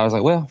do, I was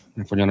like, well,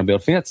 if we're going to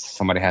build fence,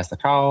 somebody has to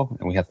call,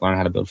 and we have to learn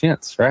how to build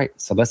fence, right?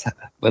 So let's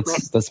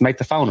make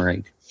the phone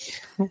ring.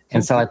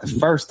 And so, like, the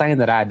first thing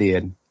that I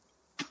did,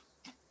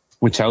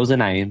 we chose a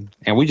name,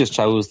 and we just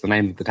chose the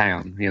name of the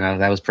town. You know,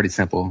 that was pretty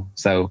simple.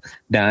 So,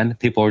 done.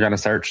 People were going to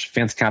search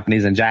fence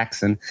companies in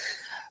Jackson.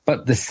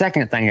 But the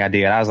second thing I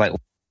did, I was like,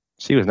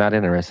 she was not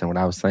interested in what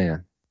I was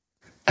saying.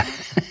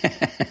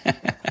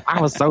 I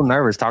was so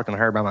nervous talking to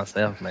her by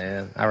myself,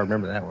 man. I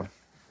remember that one.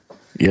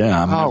 Yeah,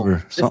 I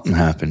remember something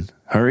happened.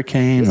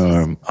 Hurricane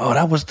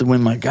that was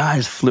when my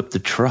guys flipped the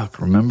truck.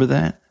 Remember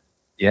that?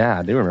 Yeah,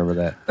 I do remember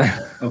that.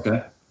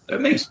 Okay.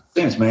 That makes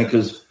sense, man,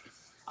 because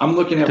I'm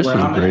looking at this where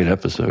was I'm a great at.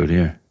 episode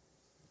here.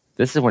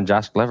 This is when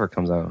Josh Glover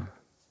comes on.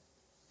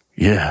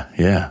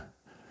 Yeah.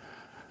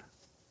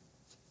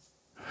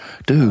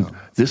 Dude,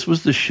 this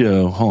was the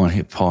show. Hold on,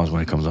 hit pause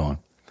when it comes on.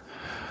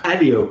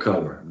 Patio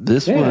cover.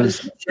 This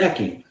was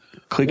checking.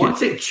 Click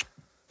Once it.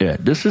 Yeah,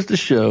 this is the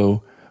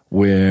show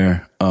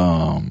where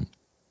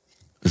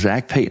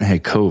Zach Payton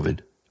had COVID.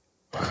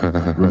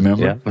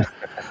 Remember?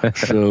 Yeah.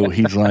 So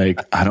he's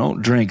like, I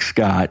don't drink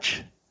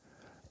scotch,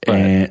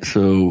 And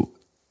so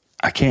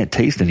I can't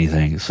taste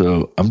anything.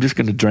 So I'm just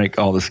going to drink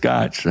all the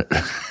scotch.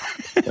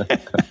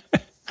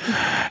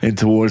 And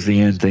towards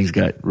the end, things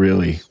got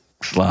really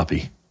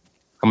sloppy.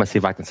 I'm going to see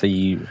if I can see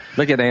you.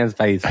 Look at Dan's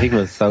face. He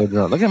was so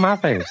drunk. Look at my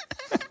face.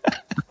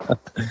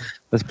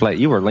 Let's play.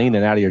 You were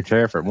leaning out of your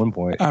chair for at one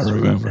point. I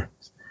remember.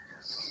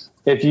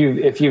 If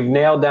you've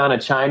nailed down a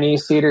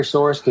Chinese cedar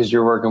source because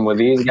you're working with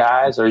these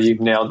guys, or you've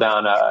nailed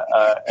down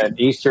an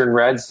Eastern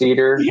red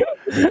cedar,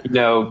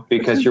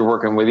 because you're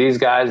working with these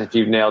guys. If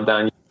you've nailed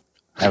down,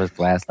 that was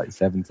glass like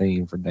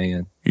 17 for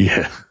Dan.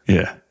 Yeah,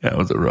 that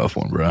was a rough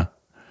one, bro.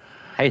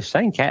 Hey,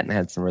 Shane Catton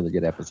had some really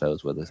good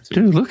episodes with us too.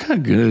 Dude, look how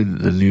good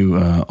the new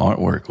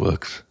artwork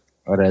looks.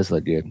 Oh, it does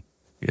look good.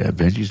 Yeah,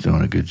 Benji's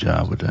doing a good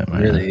job with that,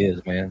 man. It really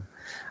is, man.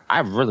 I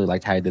really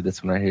liked how he did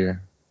this one right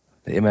here.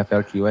 The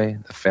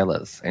MFLQA, the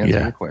fellas, answer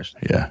your question.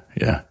 Yeah.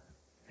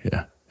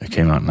 It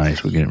came out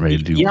nice. We're getting ready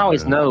to do. You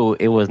always know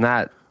it was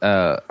not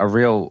a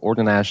real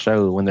organized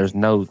show when there's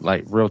no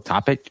like real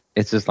topic.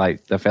 It's just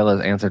like the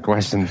fellas answer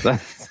questions.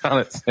 That's all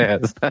it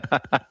says.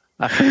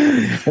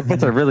 If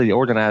it's a really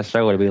organized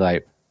show, it'd be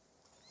like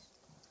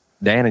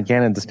Dan and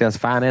Cannon discuss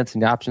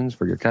financing options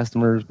for your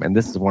customers, and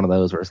this is one of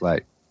those where it's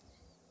like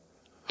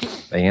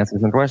they answer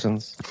some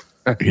questions.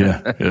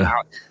 Yeah.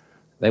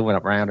 They went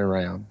up round and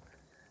round.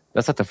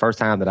 That's like the first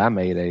time that I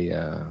made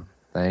a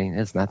thing.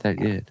 It's not that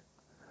good.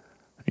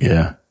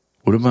 Yeah.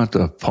 What about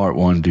the part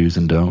 1 do's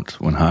and don'ts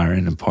when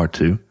hiring and part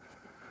 2?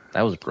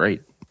 That was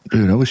great.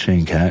 Dude, that was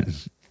Shane Catton.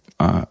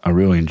 I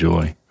really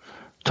enjoy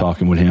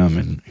talking with him,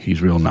 and he's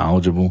real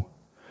knowledgeable.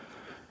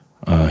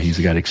 He's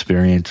got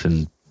experience.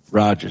 And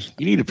Rogers,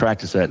 you need to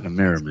practice that in the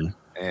mirror, man.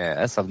 Yeah,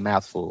 that's a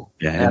mouthful.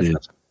 Yeah, it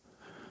is.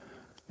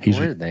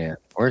 Where's Dan?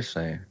 Where's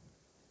Shane?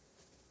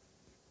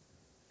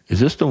 Is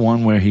this the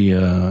one where he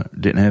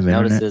didn't have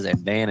internet? Notices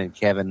and Dan and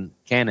Kevin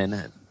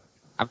Cannon.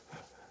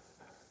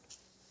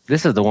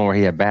 This is the one where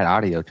he had bad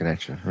audio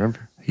connection.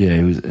 Remember? Yeah,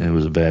 it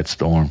was a bad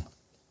storm.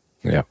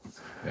 Yeah.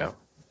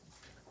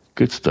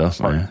 Good stuff,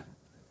 man.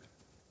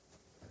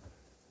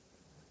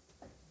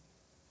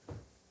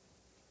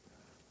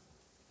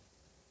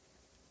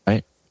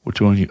 Right?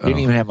 Which one? You didn't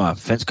even have my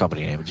fence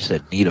company name. It just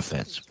said "need a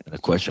fence" and a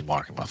question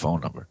mark and my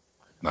phone number.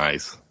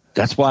 Nice.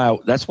 That's why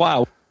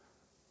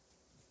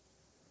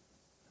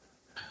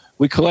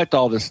we collect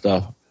all this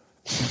stuff.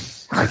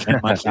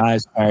 My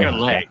guys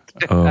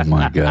Oh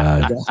my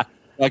God.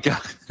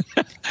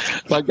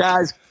 My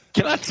guys,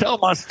 can I tell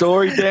my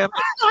story, damn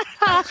it?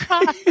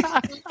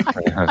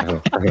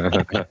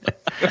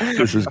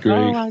 This is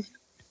great.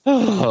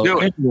 Do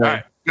it. All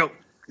right, go.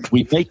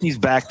 We make these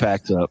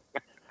backpacks up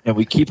and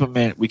we keep them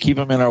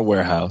in our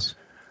warehouse.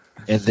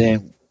 And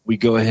then we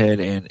go ahead,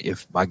 and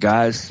if my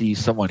guys see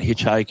someone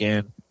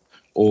hitchhiking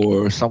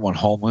or someone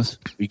homeless,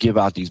 we give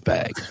out these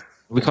bags.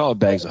 We call it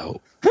bags of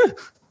hope.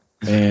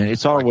 And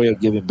it's our way of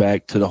giving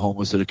back to the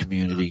homeless of the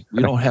community.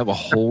 We don't have a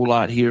whole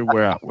lot here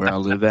where I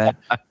live at.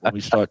 When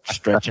we start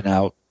stretching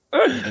out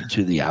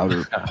into the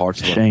outer parts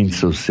of Shane's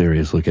so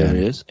serious. Look at it.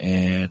 it. Is,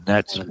 and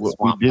that's what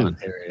we do.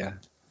 Area.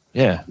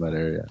 Yeah. That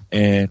area.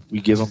 And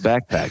we give them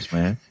backpacks,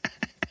 man.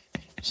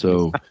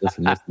 So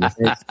listen.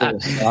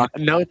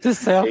 Note to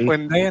self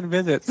when Dan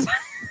visits.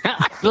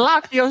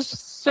 Lock your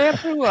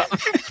shampoo up.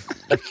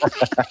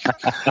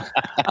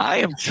 I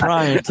am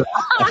trying to.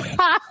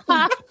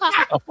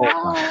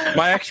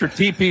 My extra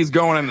TP's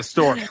going in the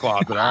storage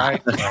closet, all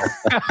right?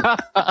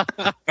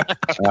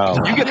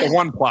 You get the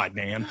one ply,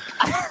 Dan.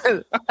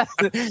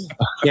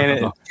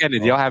 Kenny,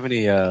 do y'all have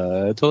any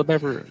toilet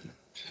paper?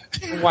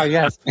 Why,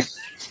 yes.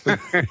 I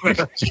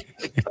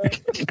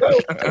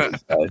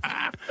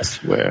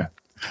swear.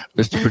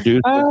 Mr.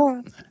 Producer.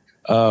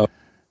 All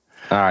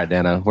right,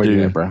 Dano, where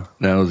you at, bro?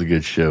 That was a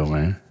good show,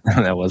 man.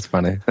 That was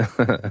funny.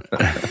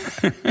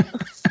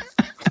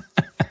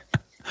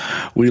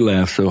 We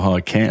laughed so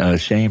hard.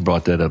 Shane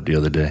brought that up the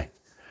other day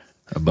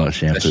about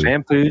shampoo.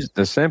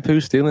 The shampoo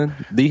stealing.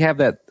 Do you have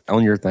that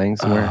on your thing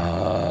somewhere?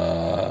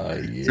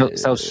 Yeah.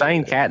 So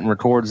Shane Catton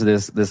records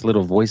this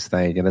little voice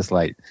thing, and it's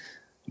like,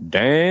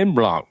 Dan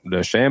Blanc,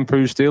 the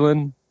shampoo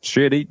stealing,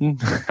 shit eating.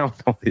 I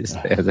don't know what he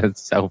says.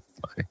 It's so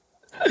funny.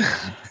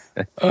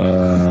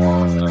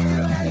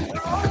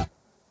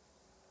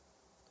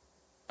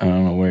 I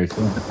don't know where it's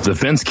going. The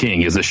Fence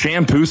King is a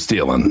shampoo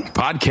stealing,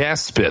 podcast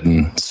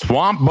spitting,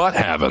 swamp butt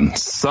having,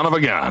 son of a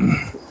gun.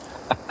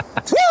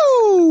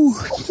 Woo!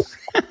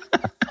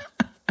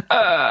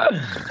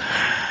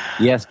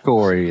 Yes,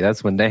 Corey.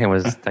 That's when Dan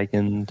was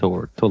taking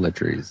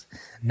toiletries.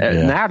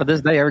 Now to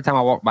this day, every time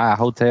I walk by a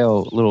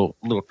hotel little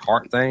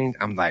cart thing,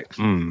 I'm like,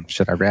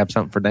 should I grab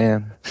something for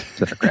Dan?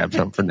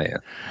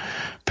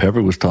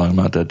 Pepper was talking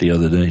about that the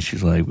other day.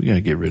 She's like, we got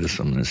to get rid of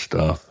some of this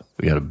stuff.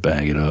 We got to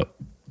bag it up.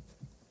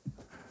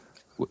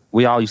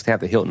 We all used to have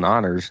the Hilton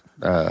Honors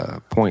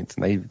points,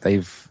 and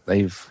they've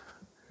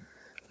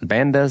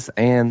banned us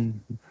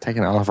and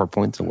taken all of our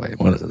points away.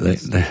 Well,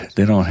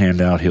 they don't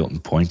hand out Hilton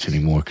points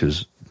anymore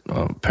because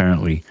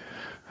apparently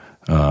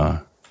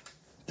their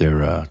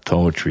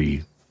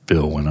toiletry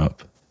bill went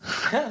up.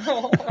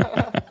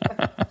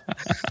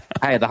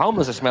 Hey, the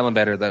homeless are smelling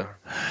better, though.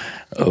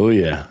 Oh,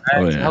 yeah.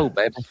 Oh, yeah. Oh,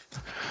 baby.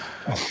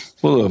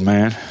 Well, look,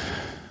 man,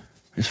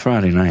 it's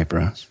Friday night,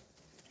 bro.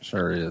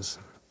 Sure is.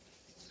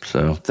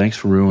 So thanks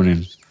for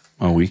ruining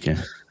my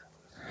weekend.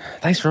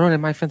 Thanks for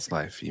ruining my fence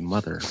life, you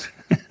mother.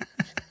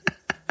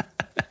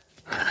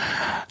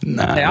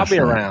 Nah, hey, I'll be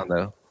around,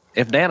 though.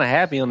 If Dana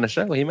had me on the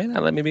show, he may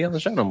not let me be on the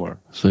show no more.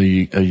 So are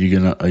you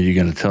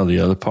gonna tell the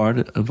other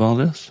part of all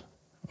this,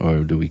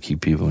 or do we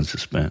keep people in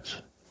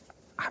suspense?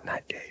 I'm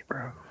not gay,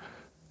 bro.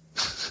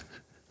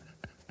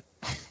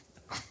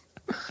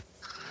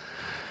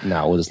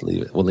 No, we'll just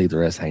leave it. We'll leave the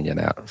rest hanging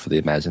out for the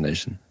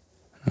imagination.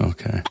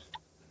 Okay.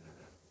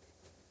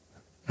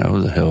 That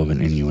was a hell of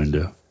an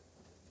innuendo.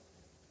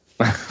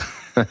 All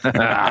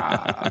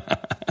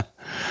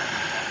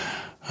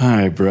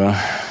right, bro.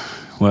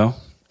 Well,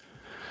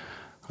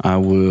 I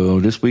will.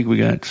 This week we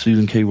got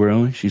Susan K.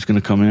 Worley. She's going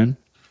to come in.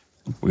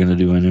 We're going to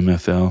do an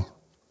MFL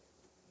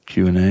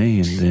Q&A,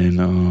 and then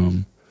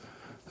the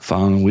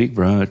following week,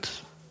 bro,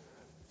 it's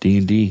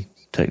D&D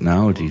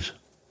Technologies.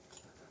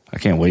 I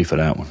can't wait for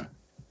that one.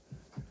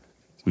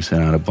 We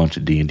sent out a bunch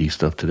of D&D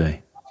stuff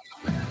today.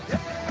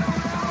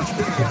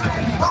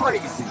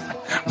 Crazy.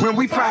 When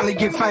we finally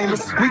get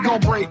famous, we gon'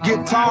 break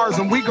guitars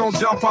and we gon'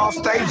 jump off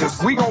stages.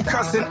 We gon'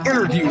 cuss in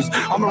interviews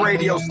on the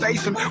radio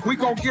station. We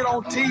gon' get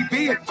on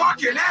TV and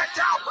fucking act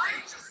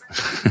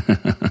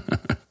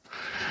outrageous.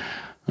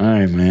 All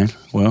right, man.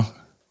 Well,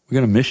 we're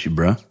going to miss you,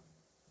 bro.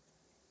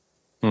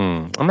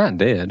 I'm not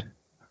dead.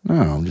 No,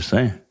 I'm just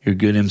saying. You're a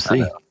good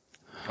MC.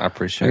 I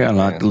appreciate it. I got a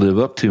lot to live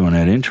up to on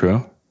that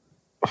intro.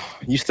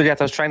 You still got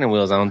those training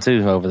wheels on,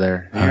 too, over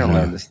there. You're going to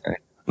learn this thing.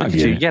 Look at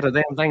you. You got a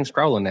damn thing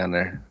scrolling down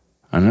there.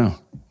 I know.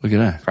 Look at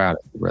that. Proud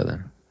of you,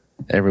 brother.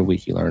 Every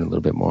week you learn a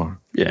little bit more.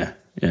 Yeah.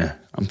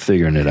 I'm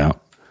figuring it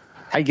out.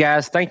 Hey,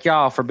 guys, thank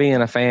y'all for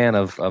being a fan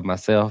of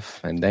myself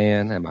and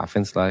Dan and my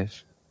fence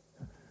life.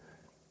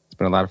 It's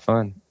been a lot of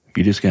fun.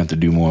 You just have to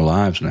do more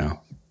lives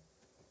now.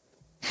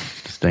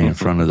 Stay in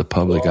front of the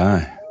public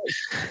eye.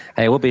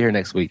 Hey, we'll be here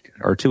next week,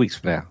 or 2 weeks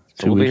from now.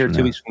 So we'll be here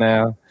 2 weeks from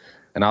now.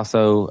 And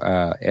also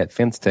at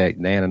Fence Tech,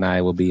 Dan and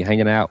I will be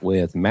hanging out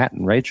with Matt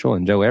and Rachel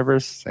and Joe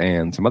Everest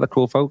and some other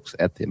cool folks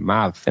at the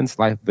My Fence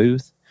Life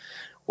booth,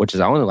 which is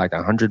only like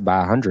 100 by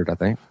 100, I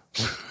think.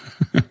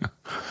 I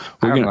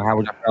don't know how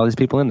we got all these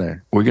people in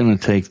there. We're going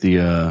to take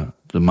the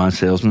My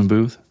Salesman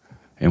booth,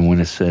 and when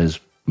it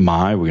says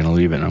My, we're going to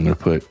leave it, and I'm going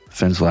to put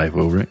Fence Life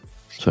over it,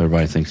 so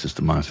everybody thinks it's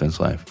the My Fence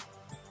Life.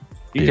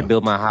 You can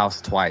build my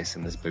house twice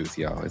in this booth,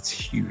 y'all. It's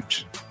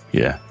huge.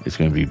 Yeah, it's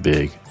going to be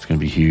big. It's going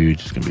to be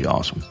huge. It's going to be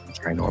awesome. It's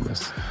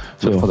ginormous.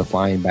 So for the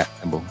flying bat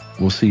symbol.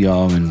 We'll see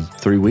y'all in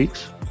 3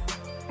 weeks.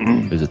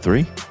 Is it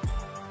 3?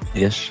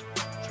 Ish.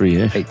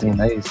 3-ish. 18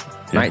 days.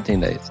 Yeah. 19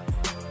 days.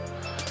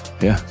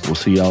 Yeah, we'll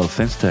see y'all at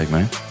Fence Tech,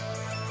 man.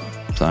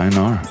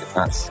 Sayonara.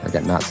 I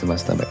got knots in my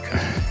stomach.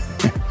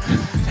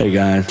 Hey,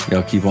 guys,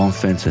 y'all keep on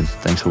fencing.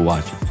 Thanks for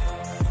watching.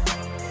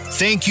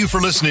 Thank you for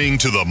listening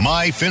to the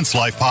My Fence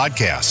Life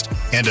podcast.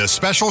 And a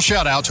special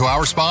shout out to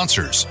our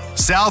sponsors,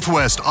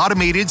 Southwest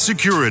Automated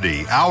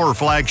Security, our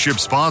flagship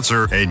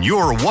sponsor and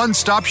your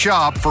one-stop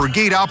shop for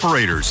gate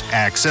operators,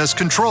 access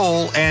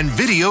control, and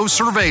video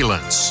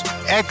surveillance.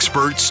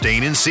 Expert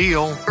Stain and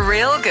Seal.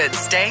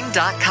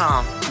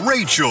 RealGoodStain.com.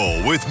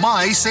 Rachel with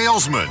My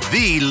Salesman,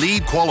 the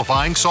lead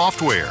qualifying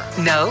software.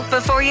 Know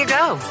before you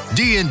go.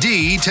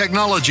 D&D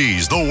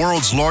Technologies, the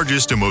world's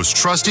largest and most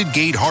trusted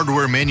gate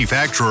hardware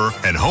manufacturer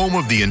and home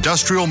of the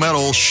industrial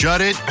metal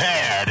Shut It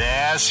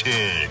Badass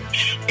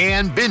Hinge.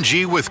 And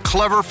Benji with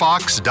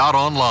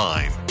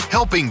CleverFox.online,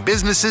 helping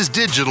businesses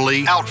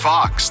digitally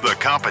outfox the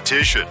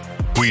competition.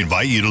 We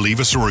invite you to leave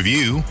us a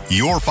review.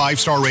 Your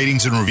 5-star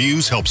ratings and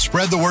reviews help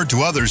spread the word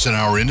to others in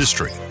our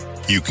industry.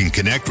 You can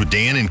connect with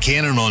Dan and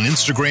Cannon on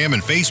Instagram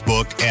and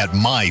Facebook at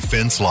My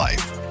Fence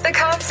Life. The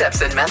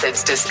concepts and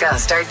methods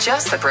discussed are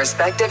just the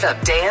perspective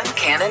of Dan,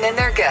 Cannon, and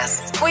their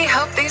guests. We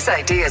hope these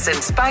ideas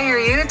inspire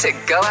you to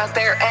go out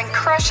there and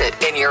crush it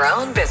in your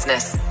own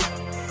business.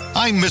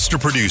 I'm Mr.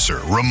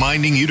 Producer,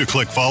 reminding you to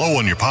click follow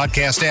on your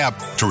podcast app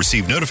to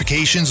receive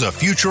notifications of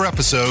future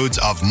episodes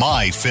of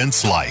My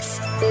Fence Life.